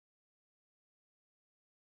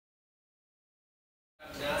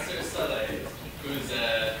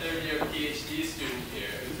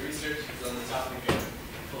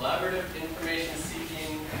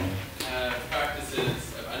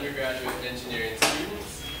engineering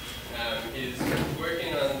students. He's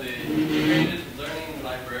working on the Integrated Learning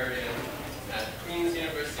Librarian at Queen's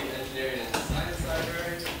University Engineering and Science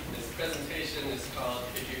Library. His presentation is called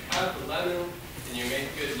 "If You Have a Lemon and You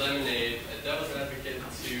Make Good Lemonade, a Devil's Advocate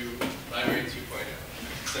to Library 2.0.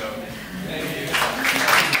 So, thank you.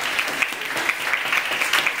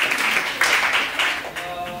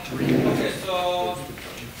 Okay, so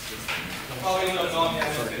probably you don't know me,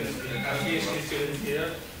 I'm a PhD student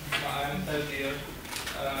here. So I'm third year.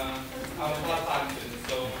 I'm a part-time student,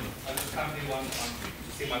 so I just come here one month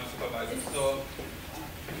to see my supervisor. So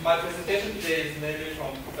my presentation today is mainly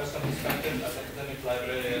from professional perspective as academic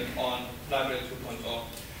librarian on Library 2.0.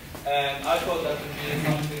 And I thought that would be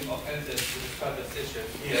something of interest to discuss this issue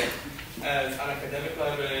here as an academic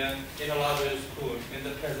librarian in a library school in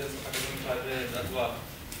the presence of academic librarians as well.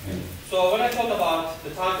 So when I thought about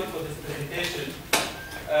the title for this presentation,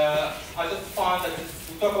 I just found that we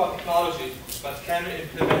talk about technology, but can we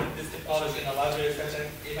implement this technology in a library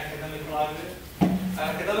setting, in academic library?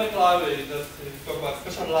 An academic library, just talk about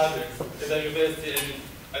special libraries in the university,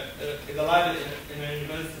 in the library in a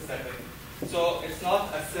university setting. So it's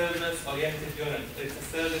not a service-oriented unit, it's a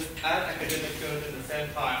service and academic unit at the same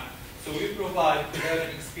time. So we provide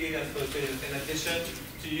learning experience for students in addition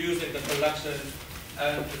to using the collections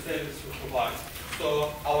and the service we provide.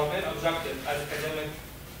 So our main objective as academic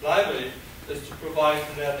library is to provide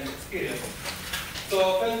learning experience.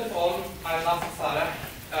 So first of all, I'm Nasser Saleh.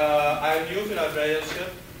 I'm new to librarianship.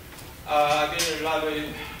 I've been in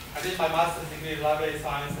library, I did my master's degree in library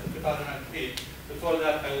science in 2003. Before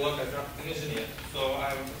that, I worked as an engineer. So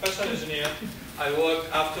I'm a professional engineer. I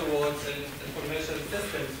worked afterwards in information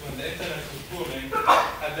systems when the internet was booming.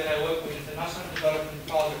 And then I worked with international development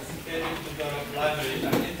projects aiming to develop library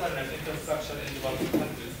and internet infrastructure in developing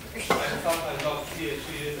countries. I started my job here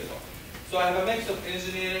 2 years ago. So I have a mix of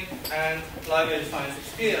engineering and library science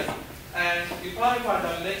experience. And you probably find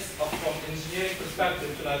a mix of from engineering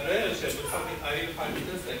perspective to librarianship, which is something I really find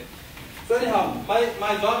interesting. So anyhow,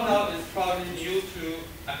 my job now is probably new to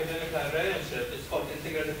academic librarianship. It's called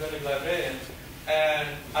Integrated Learning Librarian. And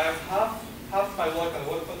I have half my work I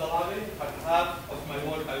work for the library, and half of my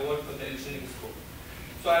work I work for the engineering school.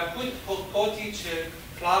 So I'm co-teaching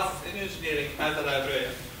classes in engineering as a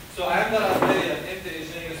librarian. So I am the librarian in the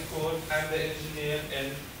engineering school and the engineer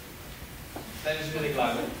in the engineering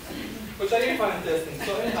library, which I really find interesting.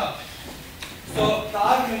 So anyhow, so the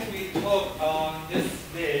argument we talk on this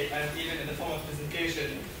day, and even in the form of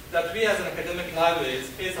presentation, that we as an academic libraries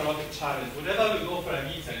face a lot of challenge. Whenever we go for a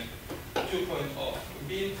meeting, 2.0,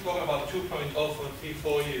 we've been talking about 2.0 for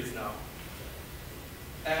 3-4 years now.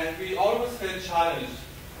 And we always feel challenged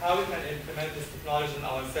how we can implement this technology in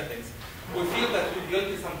our settings. We feel that we're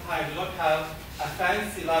guilty sometimes. We don't have a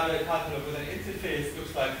fancy library catalog with an interface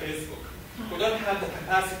looks like Facebook. We don't have the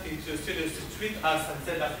capacity to students to tweet us and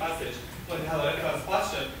send us message when they have a reference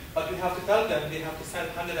question, but we have to tell them they have to send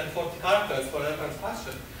 140 characters for a reference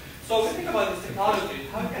question. So we think about this technology,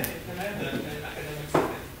 how can we implement it in academic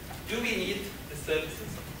settings? Do we need the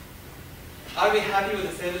services? Are we happy with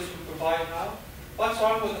the service we provide now? What's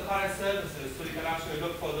wrong with the current services so we can actually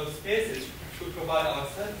look for those spaces to provide our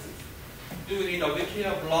services? Do we need a wiki,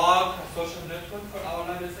 a blog, a social network for our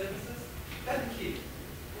library services? That's the key.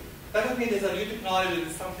 That doesn't mean there's a new technology,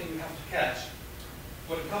 it's something we have to catch.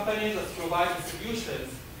 When companies that provide the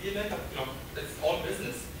solutions, we make it's all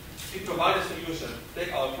business. We provide a solution,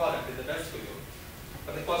 take our product, it's the best for you.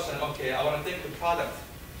 But the question, okay, I want to take the product.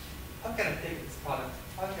 How can I take this product?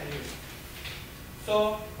 How can I use it?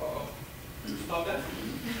 So, stop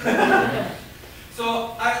that.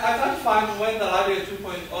 So I tried to find when the Library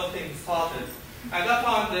 2.0 thing started. And I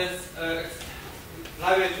found this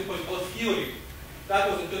Library 2.0 theory. That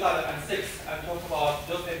was in 2006, and talked about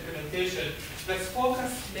just implementation. Let's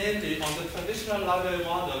focus mainly on the traditional library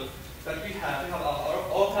model that we have. We have our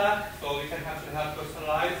OTAC, so we can actually have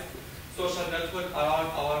personalized social network around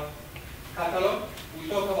our catalog. We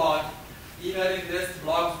talk about emailing lists,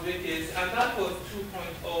 blogs, wikis, and that was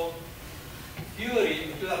 2.0 theory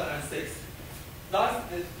in 2006. Does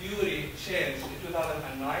the theory change in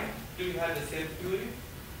 2009? Do we have the same theory?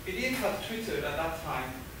 We didn't have Twitter at that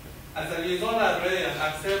time. As a liaison librarian,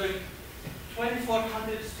 I'm serving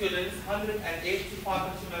 2,400 students, 180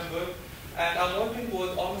 faculty members, and I'm working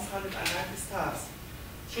with almost 190 staffs.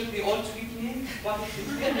 Should we all tweet me? What if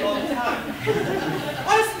we tweet all the time?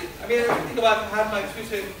 Honestly, I mean, I think about have my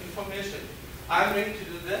Twitter information. I'm ready to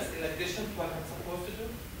do this in addition to what I'm supposed to do.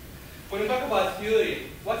 When we talk about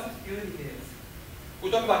theory, what does theory mean? We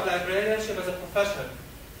talk about librarianship as a profession.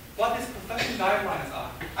 What these profession guidelines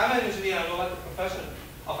are. I'm an engineer, I know what the profession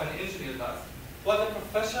of an engineer does. what the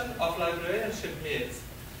profession of librarianship means.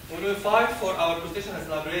 When we fight for our position as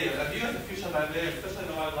librarian, and you as a future librarian, especially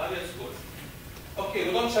in our library schools, okay,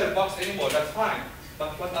 we don't share books anymore, that's fine.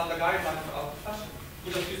 But what are the guidelines for our profession?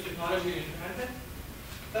 We just use technology and implement it?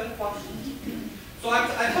 That's the question. So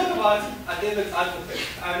I thought about a devil's advocate.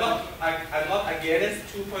 I'm not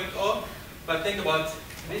against 2.0, but think about,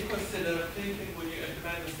 reconsider thinking when you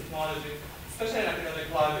implement this technology, especially in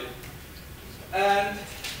academic library. And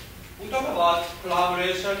we talk about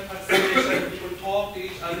collaboration, participation, people talk to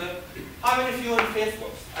each other. How many of you on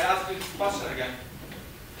Facebook? I asked you this question again.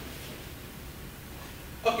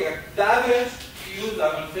 Okay, the average user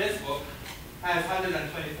on Facebook has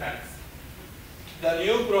 120 friends. The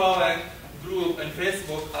new growing group on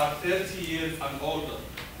Facebook are 30 years and older.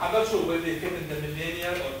 I'm not sure whether they fit in the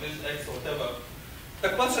millennial or Gen X or whatever. The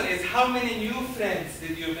question is, how many new friends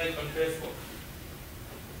did you make on Facebook?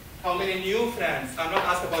 How many new friends? I'm not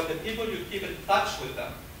asking about the people you keep in touch with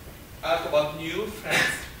them. I ask about new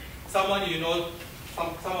friends. Someone you know,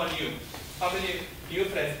 someone new. How many new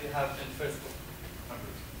friends do you have in Facebook?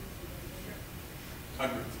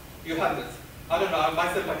 Hundreds. You hundreds. I don't know,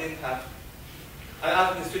 myself I didn't have. I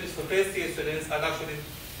asked the students, for first year students, and actually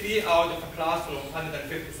 3 out of a classroom,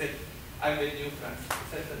 156, I made new friends. I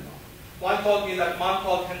said no. One told me that mom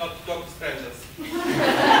told him not to talk to strangers.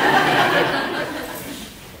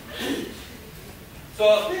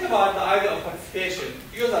 So think about the idea of participation.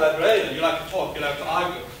 You as a librarian, you like to talk, you like to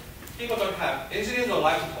argue. People don't have. Engineers don't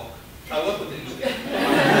like to talk. I work with engineers.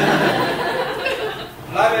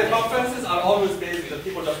 Library conferences are always busy. The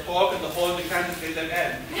people just talk in the hall, you can't just get them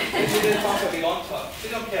in. Engineers conferences, they don't talk. They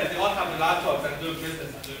don't care. They all have the laptops and do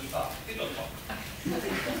business and do stuff. They don't talk.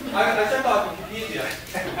 I checked out Wikipedia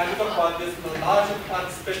and we talk about this larger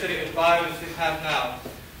participatory environment we have now.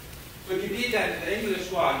 Wikipedia, the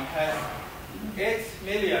English one, has 8.8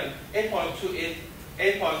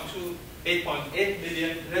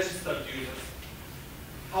 million registered users.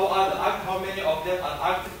 How many of them are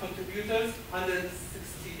active contributors?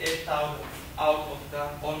 168,000 out of the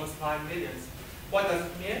almost 9 million. What does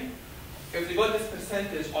it mean? If you got this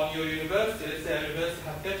percentage on your university, let's say a university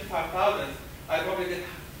has 35,000, I probably get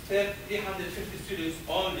 350 students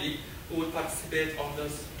only who would participate on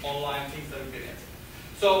those online things that we get.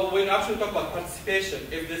 So when we actually talk about participation,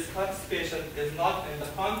 if this participation is not in the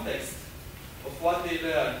context of what they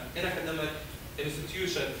learn in academic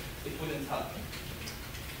institution, it wouldn't help.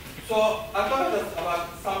 So I thought about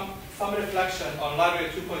some reflection on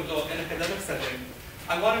Library 2.0 in academic setting,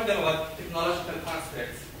 and one of them about technological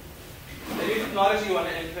aspects. The new technology we want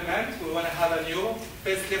to implement, we want to have a new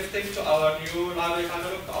facelifting to our new library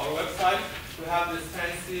catalog, to our website. We have these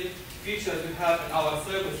fancy features we have in our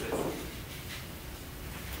services.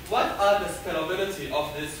 What are the scalability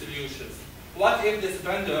of these solutions? What if this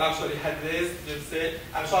vendor actually had raised, let's say,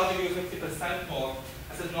 I'm charging you 50% more.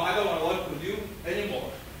 I said, no, I don't want to work with you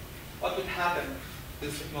anymore. What would happen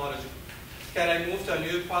with this technology? Can I move to a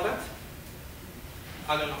new product?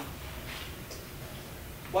 I don't know.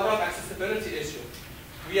 What about accessibility issue?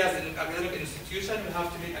 We as an academic institution, we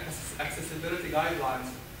have to meet accessibility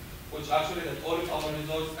guidelines, which actually that all of our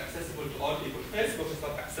resources accessible to all people. Facebook is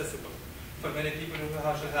not accessible for many people who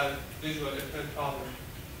actually have visual impairment problems.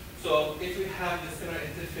 So if we have the similar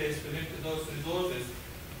interface to those resources,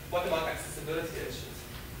 what about accessibility issues?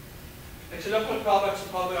 Intellectual property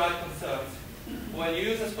copyright concerns. When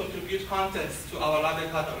users contribute contents to our library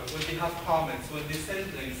catalog, when they have comments, when they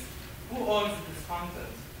send links, who owns this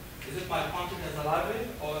content? Is it my content as a library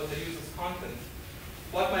or the user's content?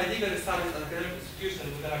 What my legal studies as an academic institution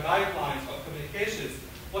within a guidelines of communications,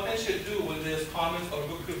 what I should do when there's comments or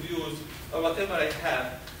book reviews or whatever I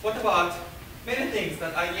have. What about many things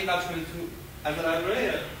that I need actually to, as a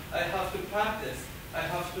librarian, I have to practice. I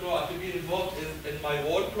have to know how to be involved in my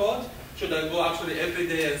workload. Should I go actually every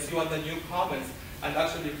day and see what the new comments and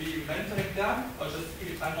actually be mentoring them, or just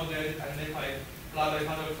keep it unmoderated and make my library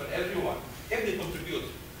handle for everyone, if they contribute?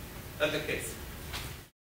 That's the case.